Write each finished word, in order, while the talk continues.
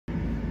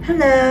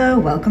Hello,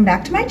 welcome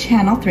back to my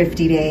channel,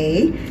 Thrifty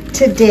Day.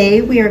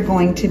 Today we are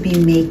going to be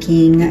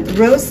making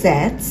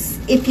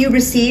rosettes. If you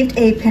received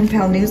a Pen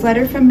Pal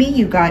newsletter from me,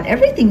 you got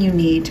everything you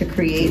need to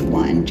create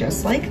one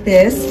just like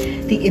this.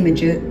 The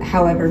image,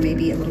 however, may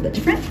be a little bit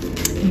different.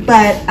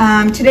 But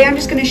today I'm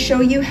just going to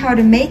show you how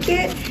to make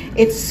it.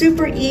 It's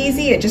super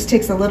easy. It just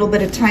takes a little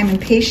bit of time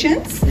and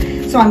patience.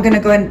 So I'm going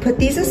to go ahead and put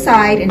these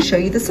aside and show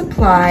you the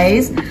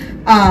supplies.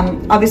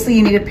 Obviously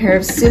you need a pair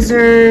of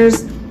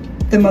scissors.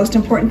 The most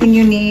important thing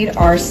you need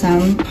are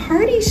some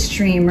party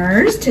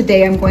streamers.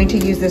 Today I'm going to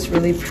use this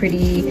really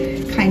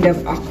pretty kind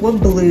of aqua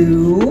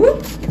blue.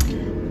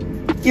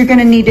 You're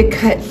gonna need to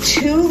cut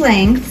 2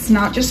 lengths,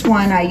 not just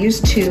one, I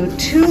use 2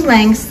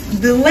 lengths.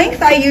 The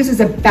length I use is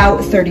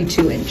about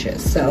 32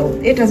 inches, so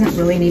it doesn't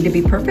really need to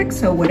be perfect,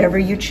 so whatever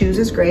you choose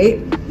is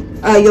great.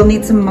 You'll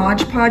need some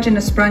Mod Podge and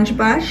a sponge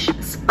brush.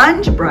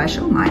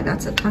 Oh my,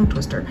 that's a tongue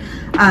twister.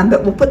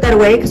 But we'll put that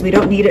away because we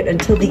don't need it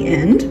until the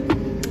end.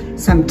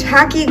 Some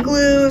tacky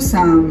glue,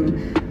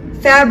 some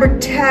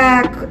fabric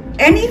tack,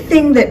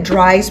 anything that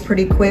dries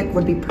pretty quick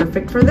would be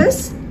perfect for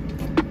this.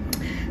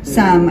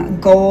 Some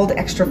gold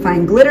extra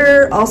fine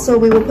glitter, also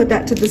we will put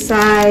that to the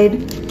side.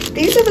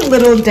 These are the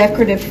little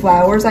decorative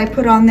flowers I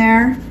put on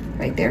there,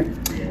 right there.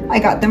 I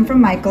got them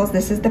from Michael's.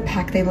 This is the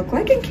pack they look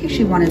like in case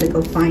you wanted to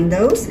go find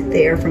those.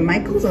 They are from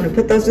Michael's. I'm gonna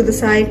put those to the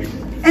side.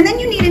 And then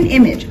you need an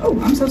image. Oh,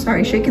 I'm so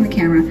sorry, shaking the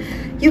camera.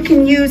 You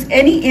can use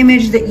any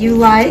image that you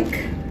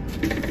like,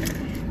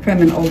 from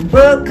an old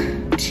book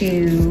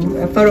to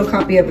a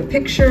photocopy of a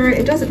picture,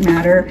 it doesn't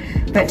matter.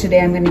 But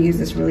today I'm gonna use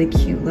this really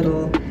cute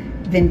little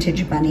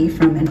vintage bunny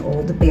from an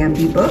old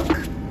Bambi book.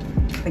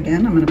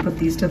 Again, I'm gonna put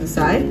these to the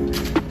side.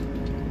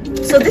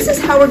 So this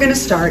is how we're gonna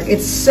start.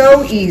 It's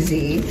so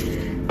easy,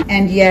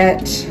 and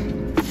yet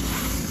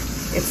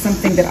it's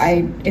something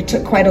that it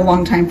took quite a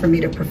long time for me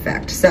to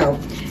perfect. So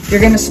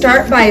you're gonna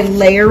start by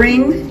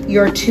layering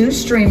your 2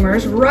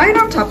 streamers right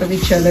on top of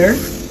each other.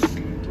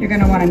 You're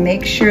gonna wanna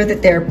make sure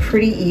that they're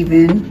pretty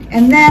even.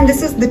 And then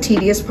this is the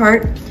tedious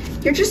part.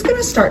 You're just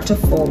gonna start to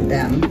fold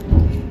them.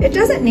 It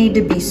doesn't need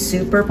to be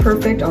super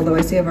perfect, although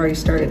I see I've already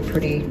started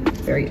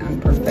very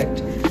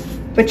unperfect.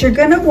 But you're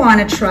gonna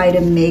wanna try to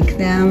make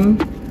them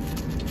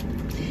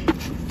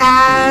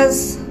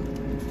as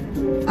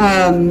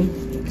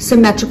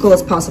symmetrical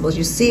as possible. As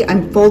you see,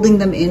 I'm folding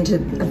them into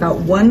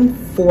about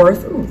 1/4.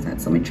 Oh,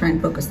 let me try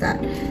and focus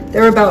that.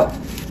 They're about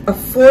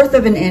 1/4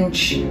 of an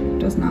inch,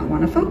 does not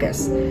want to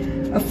focus,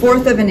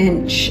 1/4 of an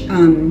inch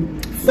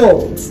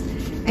folds.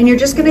 And you're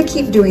just gonna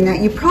keep doing that.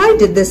 You probably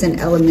did this in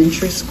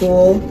elementary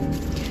school.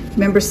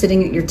 Remember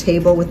sitting at your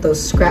table with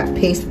those scrap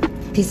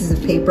pieces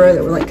of paper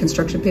that were like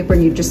construction paper,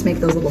 and you just make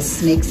those little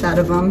snakes out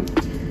of them?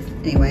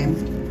 Anyway,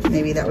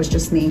 maybe that was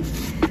just me.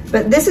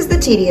 But this is the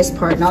tedious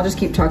part, and I'll just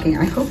keep talking.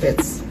 I hope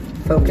it's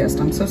focused.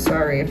 I'm so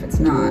sorry if it's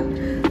not.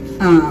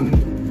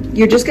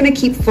 You're just gonna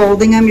keep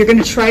folding them. You're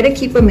gonna try to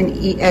keep them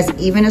as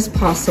even as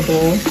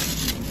possible.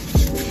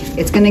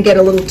 It's gonna get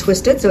a little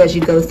twisted, so as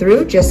you go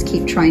through, just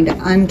keep trying to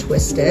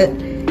untwist it.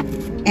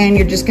 And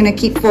you're just gonna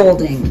keep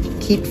folding,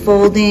 keep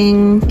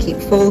folding, keep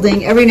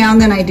folding. Every now and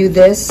then I do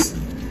this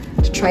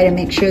to try to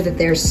make sure that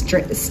they're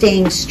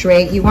staying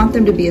straight. You want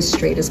them to be as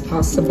straight as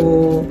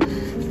possible.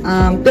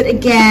 But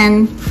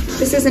again,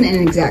 this isn't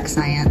an exact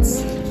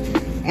science.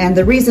 And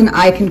the reason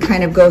I can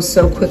kind of go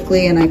so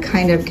quickly and I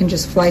kind of can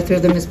just fly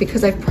through them is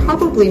because I've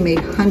probably made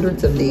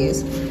hundreds of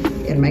these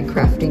in my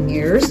crafting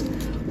years.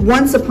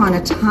 Once upon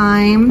a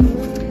time,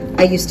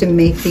 I used to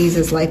make these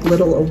as like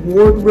little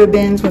award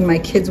ribbons when my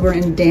kids were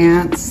in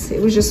dance.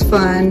 It was just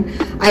fun.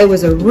 I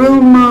was a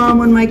room mom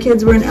when my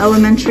kids were in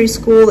elementary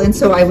school, and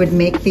so I would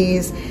make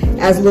these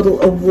as little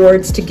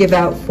awards to give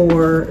out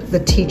for the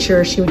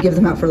teacher. She would give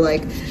them out for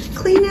like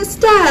cleanest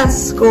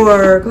desk,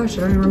 or gosh,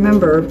 I don't even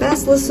remember,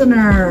 best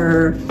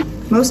listener,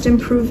 most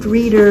improved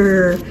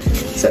reader.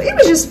 So it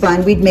was just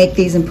fun. We'd make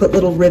these and put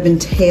little ribbon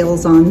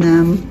tails on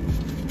them,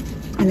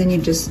 and then you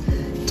just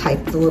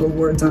type the little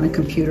words on a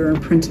computer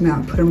and print them out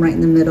and put them right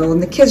in the middle.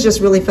 And the kids just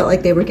really felt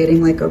like they were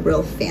getting like a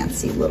real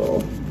fancy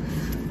little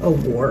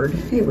award.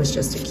 It was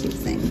just a cute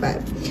thing.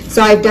 But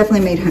so I've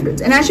definitely made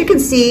hundreds. And as you can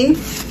see,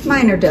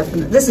 mine are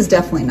this is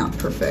definitely not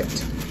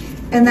perfect.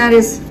 And that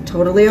is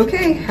totally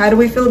okay. How do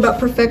we feel about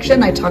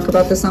perfection? I talk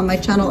about this on my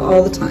channel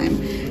all the time.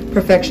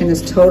 Perfection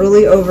is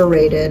totally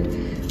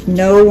overrated.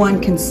 No one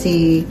can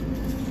see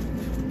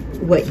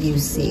what you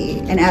see.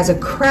 And as a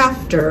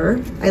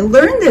crafter, I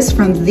learned this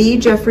from the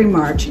Jeffrey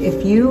March.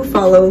 If you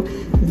follow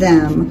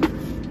them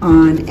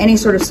on any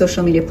sort of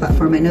social media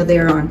platform, I know they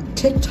are on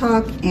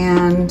TikTok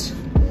and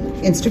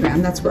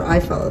Instagram. That's where I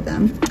follow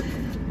them.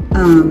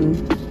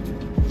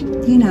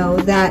 You know,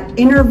 that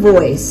inner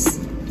voice,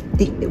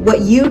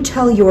 what you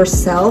tell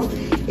yourself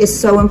is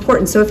so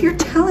important. So if you're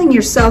telling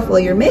yourself while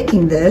you're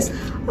making this,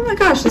 oh my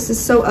gosh, this is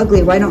so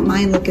ugly, why don't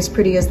mine look as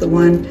pretty as the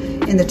one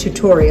in the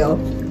tutorial?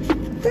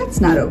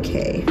 That's not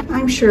okay.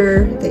 I'm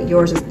sure that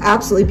yours is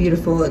absolutely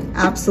beautiful and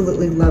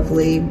absolutely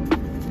lovely.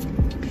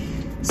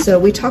 So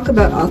we talk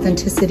about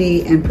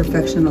authenticity and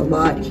perfection a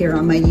lot here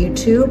on my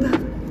YouTube.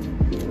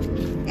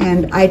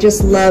 And I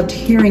just loved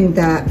hearing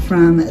that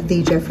from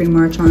the Jeffrey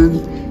March on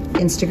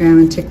Instagram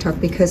and TikTok,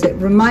 because it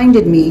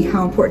reminded me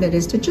how important it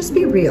is to just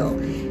be real.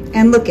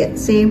 And look it,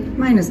 see,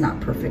 mine is not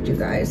perfect, you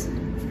guys.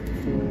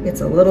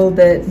 It's a little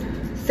bit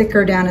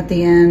thicker down at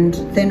the end,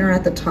 thinner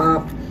at the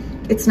top.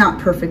 It's not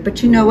perfect,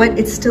 but you know what?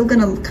 It's still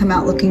gonna come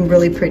out looking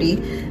really pretty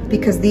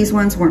because these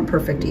ones weren't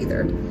perfect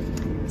either.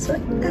 So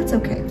that's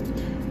okay.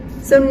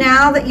 So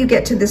now that you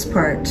get to this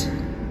part,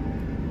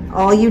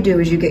 all you do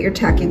is you get your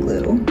tacky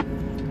glue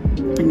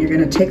and you're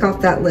gonna take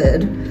off that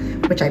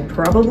lid, which I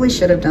probably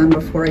should have done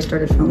before I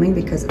started filming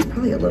because it's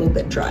probably a little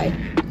bit dry,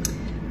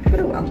 but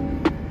oh well.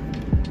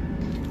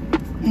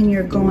 And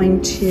you're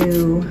going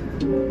to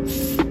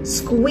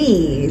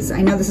squeeze.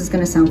 I know this is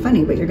gonna sound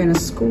funny, but you're gonna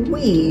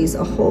squeeze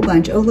a whole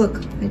bunch. Oh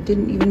look, I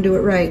didn't even do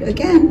it right.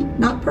 Again,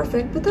 not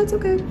perfect, but that's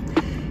okay.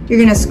 You're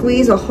gonna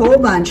squeeze a whole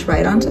bunch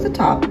right onto the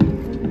top.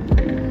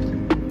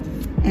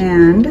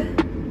 And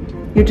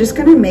you're just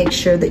gonna make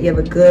sure that you have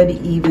a good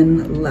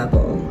even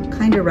level,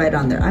 kind of right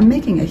on there. I'm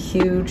making a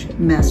huge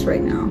mess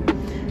right now.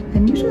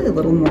 I'm usually a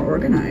little more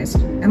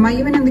organized. Am I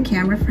even in the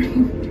camera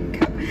frame?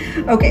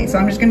 Okay, so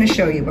I'm just gonna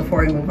show you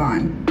before I move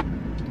on.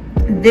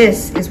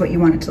 This is what you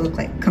want it to look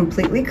like,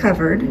 completely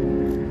covered.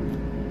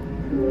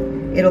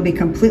 It'll be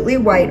completely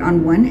white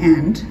on one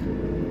end.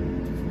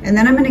 And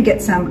then I'm gonna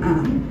get some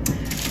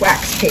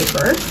wax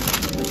paper.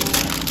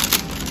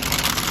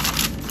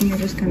 And you're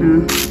just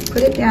gonna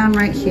put it down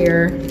right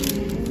here.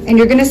 And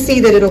you're gonna see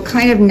that it'll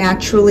kind of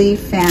naturally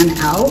fan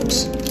out.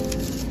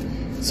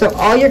 So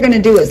all you're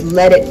gonna do is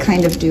let it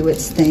kind of do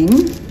its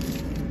thing.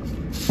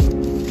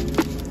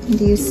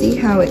 Do you see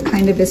how it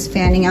kind of is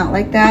fanning out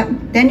like that?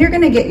 Then you're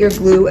gonna get your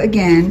glue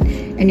again,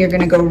 and you're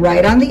gonna go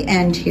right on the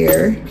end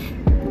here.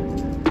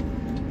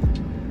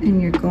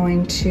 And you're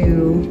going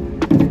to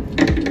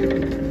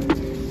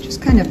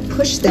just kind of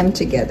push them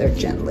together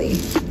gently.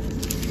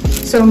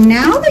 So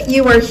now that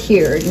you are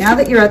here, now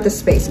that you're at the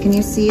space, can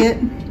you see it?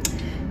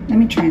 Let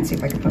me try and see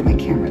if I can put my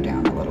camera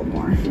down a little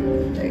more.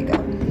 There you go.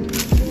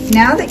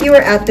 Now that you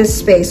are at this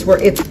space where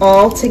it's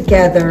all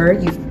together,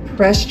 you've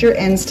pressed your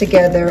ends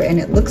together and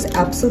it looks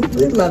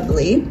absolutely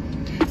lovely,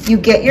 you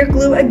get your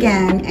glue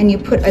again and you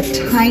put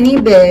a tiny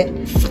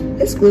bit,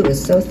 this glue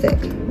is so thick,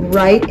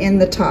 right in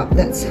the top.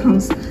 That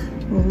sounds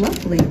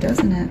lovely,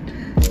 doesn't it?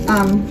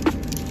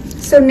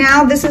 So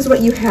now this is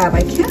what you have.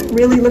 I can't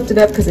really lift it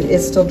up because it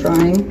is still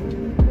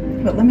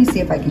drying, but let me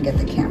see if I can get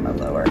the camera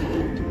lower.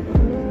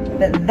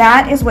 But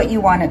that is what you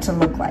want it to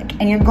look like.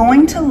 And you're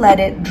going to let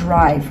it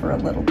dry for a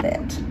little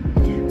bit.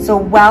 So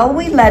while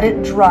we let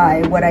it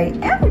dry, what I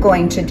am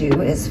going to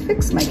do is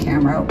fix my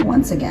camera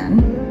once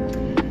again.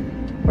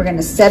 We're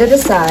gonna set it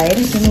aside.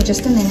 Give me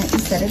just a minute to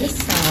set it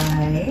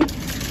aside.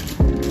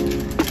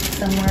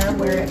 Somewhere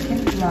where it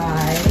can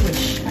dry,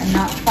 which I'm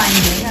not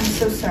finding, I'm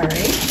so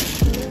sorry.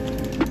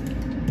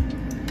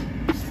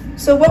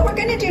 So what we're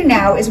gonna do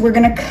now is we're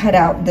gonna cut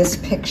out this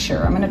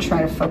picture. I'm gonna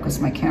try to focus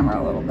my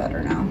camera a little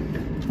better now.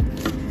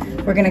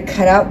 We're gonna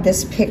cut out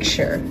this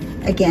picture.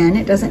 Again,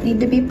 it doesn't need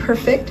to be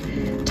perfect.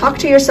 Talk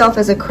to yourself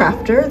as a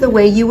crafter the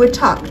way you would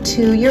talk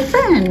to your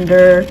friend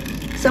or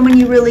someone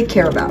you really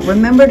care about.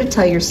 Remember to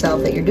tell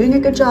yourself that you're doing a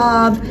good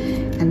job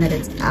and that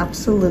it's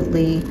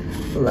absolutely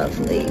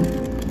lovely.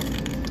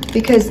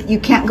 Because you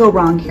can't go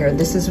wrong here.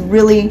 This is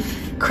really,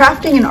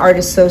 crafting an art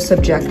is so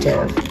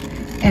subjective.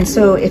 And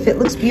so if it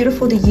looks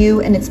beautiful to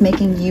you and it's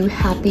making you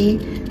happy,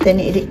 then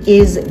it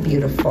is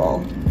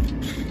beautiful.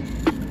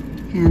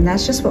 And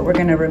that's just what we're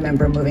gonna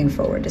remember moving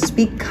forward, to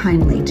speak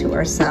kindly to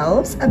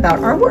ourselves about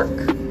our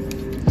work.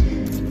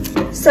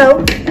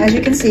 So, as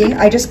you can see,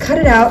 I just cut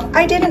it out.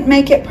 I didn't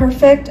make it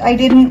perfect. I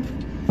didn't,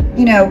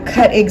 you know,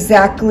 cut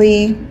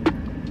exactly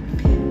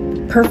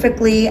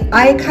perfectly.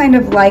 I kind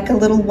of like a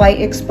little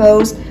white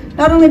exposed,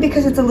 not only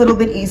because it's a little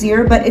bit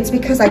easier, but it's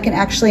because I can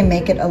actually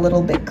make it a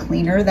little bit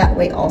cleaner that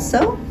way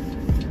also.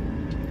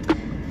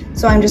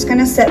 So I'm just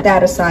gonna set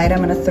that aside.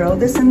 I'm gonna throw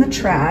this in the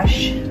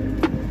trash.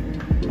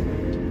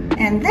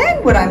 And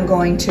then what I'm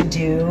going to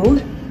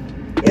do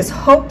is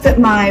hope that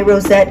my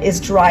rosette is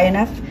dry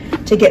enough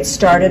to get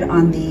started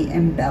on the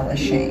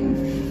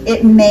embellishing.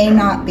 It may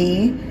not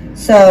be,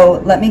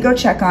 so let me go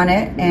check on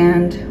it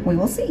and we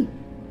will see.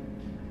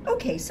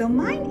 Okay, so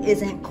mine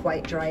isn't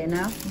quite dry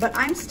enough, but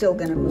I'm still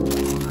gonna move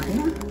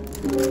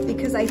on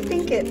because I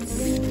think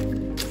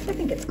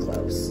it's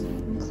close.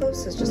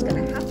 Close is just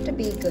gonna have to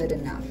be good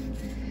enough.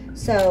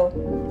 So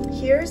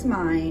here's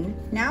mine.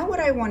 Now what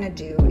I wanna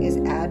do is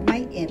add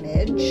my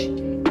image,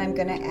 and I'm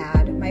gonna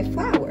add my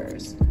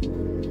flowers.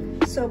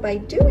 So by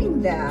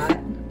doing that,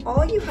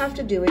 all you have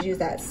to do is use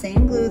that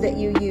same glue that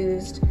you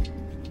used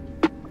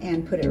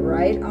and put it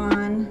right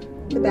on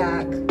the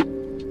back.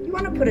 You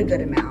wanna put a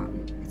good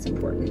amount, it's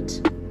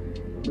important.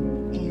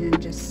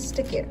 And just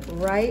stick it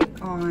right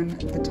on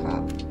the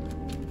top.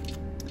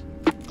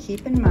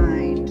 Keep in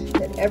mind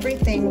that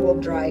everything will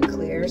dry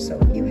clear, so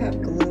if you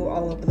have glue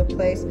all over the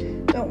place,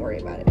 don't worry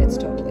about it, it's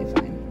totally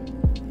fine.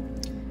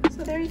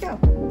 So there you go,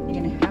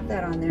 you're gonna have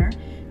that on there.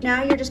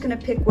 Now you're just gonna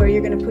pick where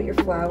you're gonna put your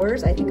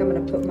flowers. I think I'm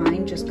gonna put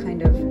mine just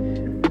kind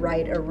of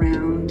right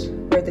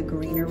around where the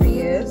greenery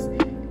is.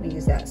 I'm gonna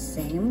use that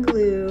same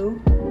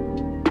glue.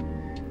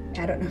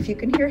 I don't know if you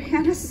can hear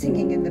Hannah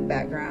singing in the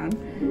background.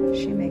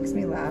 She makes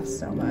me laugh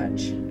so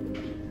much.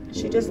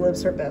 She just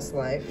lives her best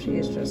life. She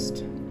is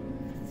just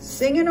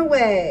singing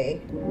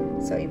away.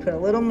 So you put a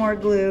little more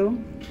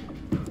glue,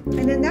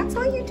 and then that's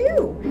all you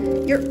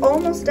do. You're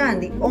almost done.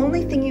 The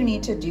only thing you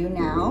need to do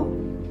now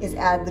is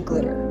add the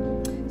glitter.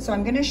 So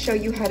I'm gonna show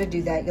you how to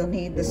do that. You'll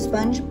need the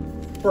sponge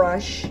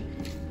brush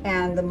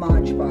and the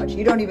Mod Podge.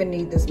 You don't even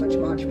need this much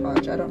Mod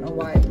Podge. I don't know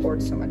why I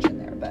poured so much in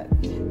there, but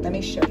let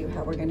me show you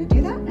how we're gonna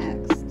do that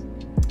next.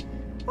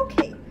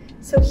 Okay,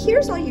 so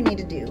here's all you need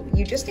to do.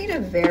 You just need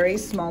a very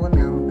small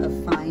amount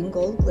of fine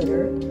gold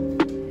glitter,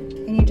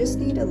 and you just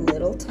need a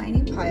little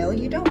tiny pile.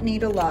 You don't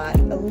need a lot.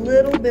 A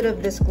little bit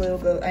of this glue,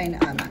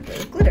 not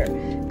glue, glitter,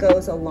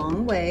 goes a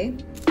long way.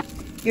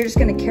 You're just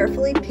gonna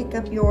carefully pick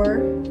up your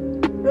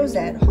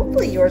rosette.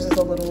 Hopefully yours is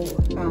a little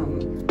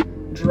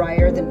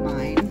drier than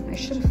mine. I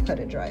should have let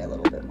it dry a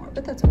little bit more,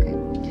 but that's okay.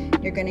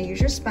 You're gonna use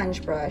your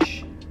sponge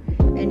brush,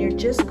 and you're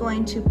just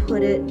going to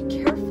put it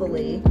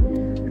carefully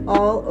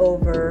all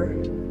over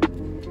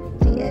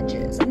the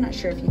edges. I'm not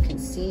sure if you can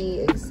see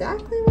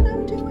exactly what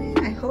I'm doing.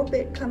 I hope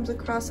it comes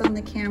across on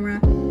the camera.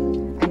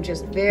 I'm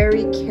just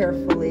very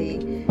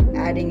carefully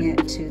adding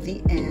it to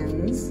the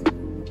ends.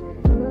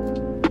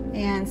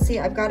 And see,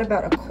 I've got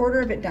about a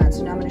quarter of it done,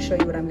 so now I'm gonna show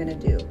you what I'm gonna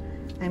do.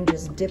 I'm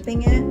just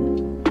dipping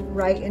it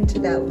right into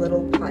that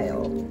little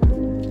pile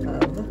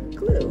of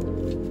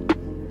glue.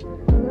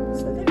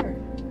 So there,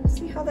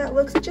 see how that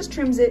looks? It just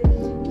trims it.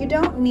 You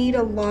don't need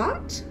a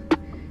lot.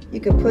 You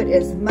could put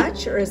as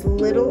much or as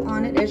little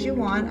on it as you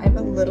want. I'm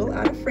a little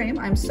out of frame,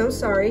 I'm so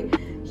sorry.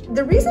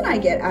 The reason I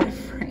get out of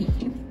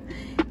frame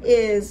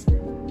is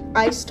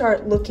I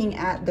start looking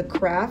at the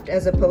craft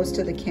as opposed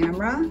to the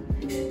camera.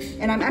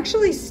 And I'm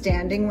actually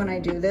standing when I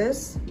do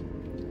this.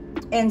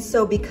 And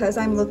so because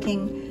I'm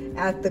looking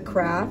at the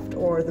craft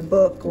or the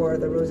book or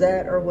the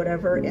rosette or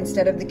whatever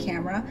instead of the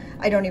camera,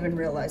 I don't even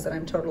realize that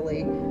I'm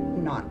totally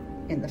not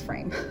in the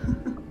frame.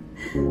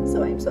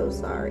 So I'm so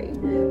sorry.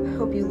 I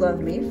hope you love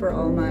me for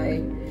all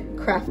my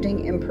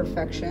crafting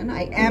imperfection.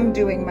 I am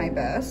doing my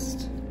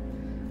best.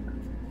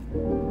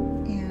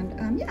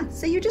 And yeah,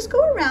 so you just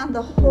go around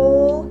the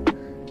whole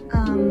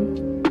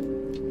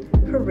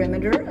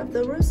perimeter of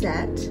the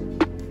rosette,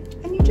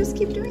 and you just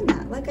keep doing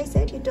that. Like I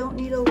said, you don't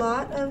need a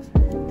lot of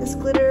this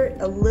glitter.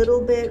 A little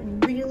bit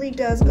really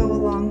does go a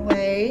long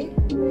way.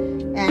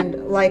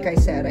 And like I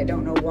said, I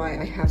don't know why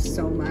I have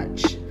so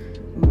much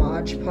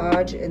Mod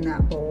Podge in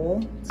that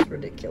bowl. It's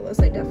ridiculous.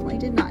 I definitely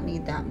did not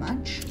need that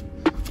much.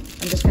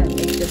 I'm just gonna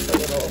make this a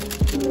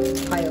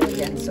little pile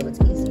again so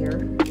it's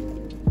easier.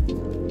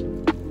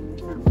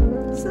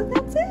 So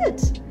that's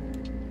it.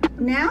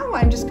 Now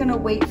I'm just gonna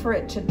wait for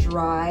it to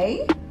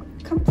dry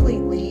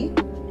completely,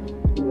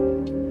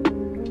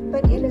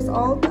 but it is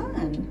all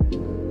done.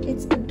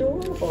 It's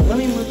adorable. Let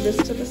me move this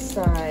to the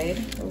side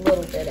a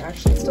little bit.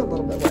 Actually, it's still a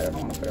little bit wet. I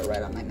don't want to put it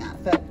right on my mat,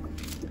 but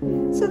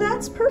so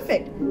that's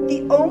perfect.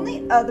 The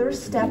only other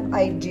step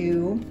I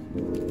do,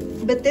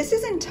 but this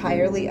is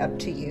entirely up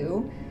to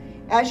you.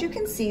 As you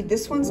can see,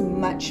 this one's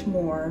much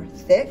more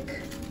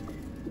thick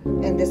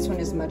and this one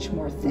is much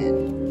more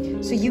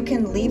thin. So you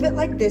can leave it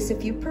like this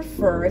if you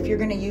prefer, if you're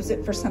gonna use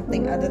it for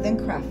something other than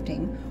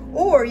crafting,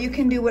 or you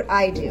can do what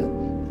I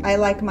do. I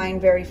like mine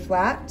very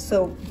flat,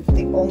 so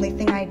the only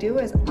thing I do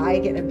is I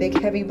get a big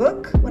heavy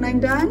book when I'm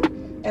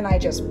done and I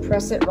just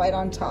press it right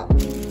on top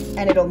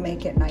and it'll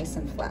make it nice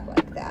and flat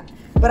like that.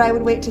 But I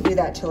would wait to do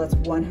that till it's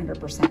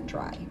 100%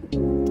 dry.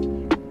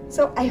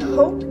 So I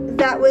hope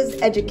that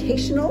was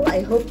educational.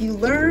 I hope you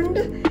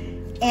learned.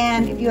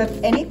 And if you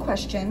have any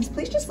questions,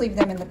 please just leave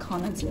them in the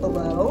comments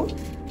below.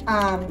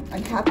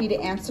 I'm happy to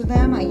answer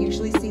them. I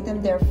usually see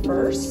them there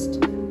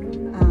first.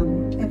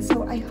 And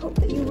so I hope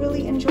that you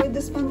really enjoyed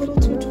this fun little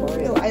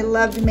tutorial. I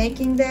loved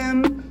making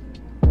them.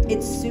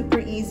 It's super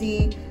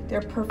easy.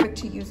 They're perfect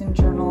to use in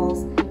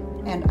journals.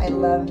 And I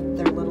love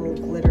their little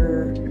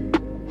glitter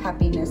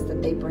happiness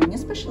that they bring,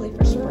 especially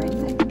for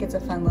spring. I think it's a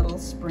fun little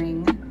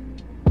spring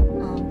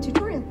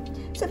tutorial.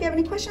 So if you have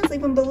any questions,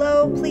 leave them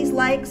below. Please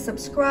like,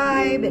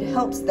 subscribe. It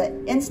helps the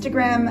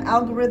Instagram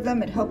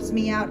algorithm. It helps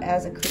me out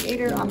as a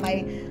creator on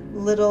my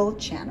little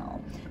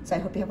channel. So I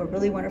hope you have a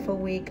really wonderful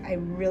week. I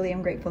really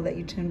am grateful that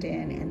you tuned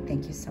in, and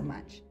thank you so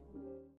much.